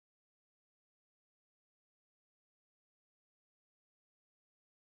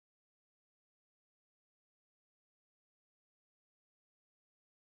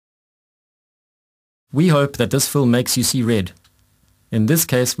We hope that this film makes you see red. In this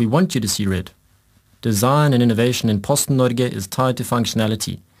case, we want you to see red. Design and innovation in Posten Norge is tied to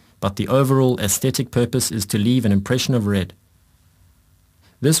functionality, but the overall aesthetic purpose is to leave an impression of red.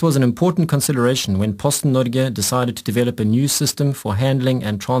 This was an important consideration when Posten Norge decided to develop a new system for handling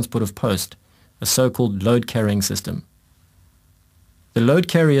and transport of post, a so-called load carrying system. The load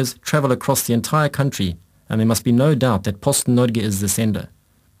carriers travel across the entire country, and there must be no doubt that Posten Norge is the sender.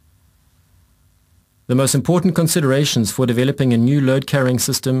 The most important considerations for developing a new load carrying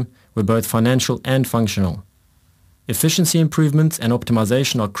system were both financial and functional. Efficiency improvements and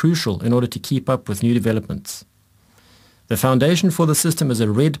optimization are crucial in order to keep up with new developments. The foundation for the system is a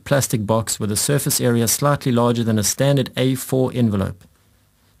red plastic box with a surface area slightly larger than a standard A4 envelope.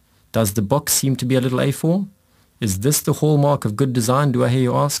 Does the box seem to be a little A4? Is this the hallmark of good design, do I hear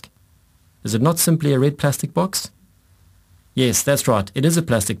you ask? Is it not simply a red plastic box? Yes, that's right, it is a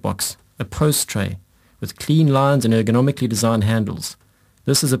plastic box, a post tray, with clean lines and ergonomically designed handles.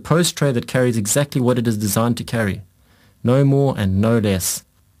 This is a post tray that carries exactly what it is designed to carry. No more and no less.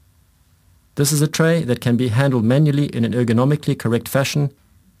 This is a tray that can be handled manually in an ergonomically correct fashion,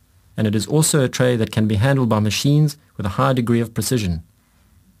 and it is also a tray that can be handled by machines with a high degree of precision.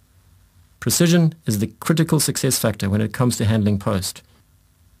 Precision is the critical success factor when it comes to handling post.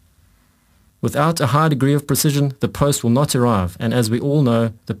 Without a high degree of precision, the post will not arrive, and as we all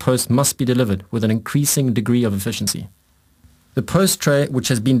know, the post must be delivered with an increasing degree of efficiency. The post tray, which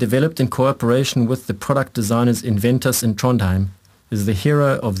has been developed in cooperation with the product designers Inventus in Trondheim, is the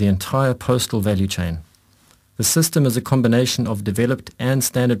hero of the entire postal value chain. The system is a combination of developed and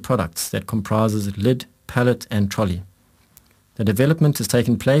standard products that comprises lid, pallet and trolley. The development has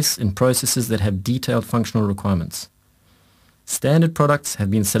taken place in processes that have detailed functional requirements. Standard products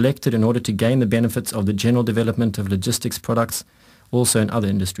have been selected in order to gain the benefits of the general development of logistics products also in other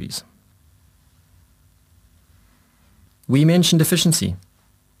industries. We mentioned efficiency.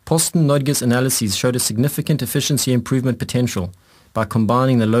 Posten Norge's analyses showed a significant efficiency improvement potential by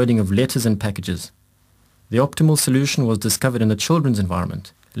combining the loading of letters and packages. The optimal solution was discovered in the children's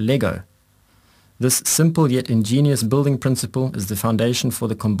environment, Lego. This simple yet ingenious building principle is the foundation for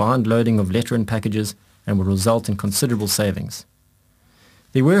the combined loading of letter and packages and will result in considerable savings.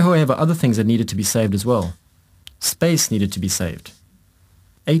 There were, however, other things that needed to be saved as well. Space needed to be saved.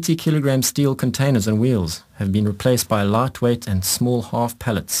 80 kilogram steel containers on wheels have been replaced by lightweight and small half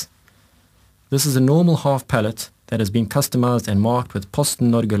pallets. This is a normal half pallet that has been customized and marked with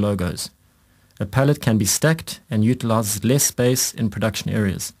Posten Norge logos. A pallet can be stacked and utilizes less space in production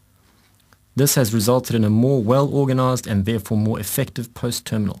areas. This has resulted in a more well-organized and therefore more effective post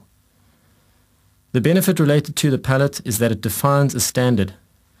terminal. The benefit related to the pallet is that it defines a standard.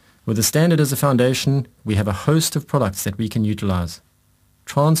 With a standard as a foundation, we have a host of products that we can utilize.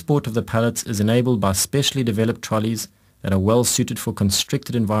 Transport of the pallets is enabled by specially developed trolleys that are well suited for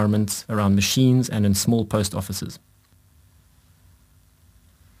constricted environments around machines and in small post offices.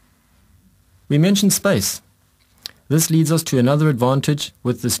 We mentioned space. This leads us to another advantage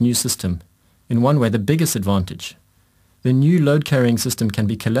with this new system. In one way, the biggest advantage. The new load carrying system can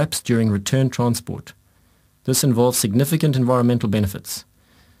be collapsed during return transport. This involves significant environmental benefits.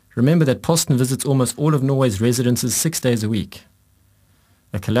 Remember that Posten visits almost all of Norway's residences 6 days a week.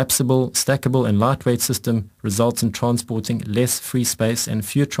 A collapsible, stackable and lightweight system results in transporting less free space and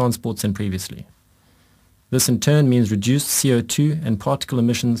fewer transports than previously. This in turn means reduced CO2 and particle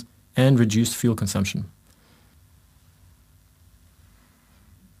emissions and reduced fuel consumption.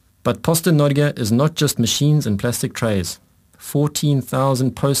 But Posten Norge is not just machines and plastic trays.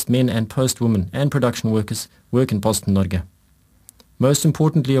 14,000 postmen and postwomen and production workers work in Posten Norge. Most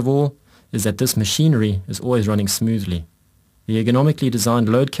importantly of all is that this machinery is always running smoothly. The ergonomically designed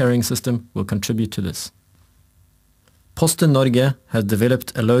load-carrying system will contribute to this. Posten Norge has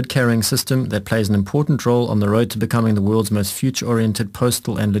developed a load-carrying system that plays an important role on the road to becoming the world's most future-oriented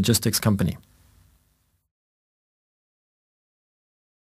postal and logistics company.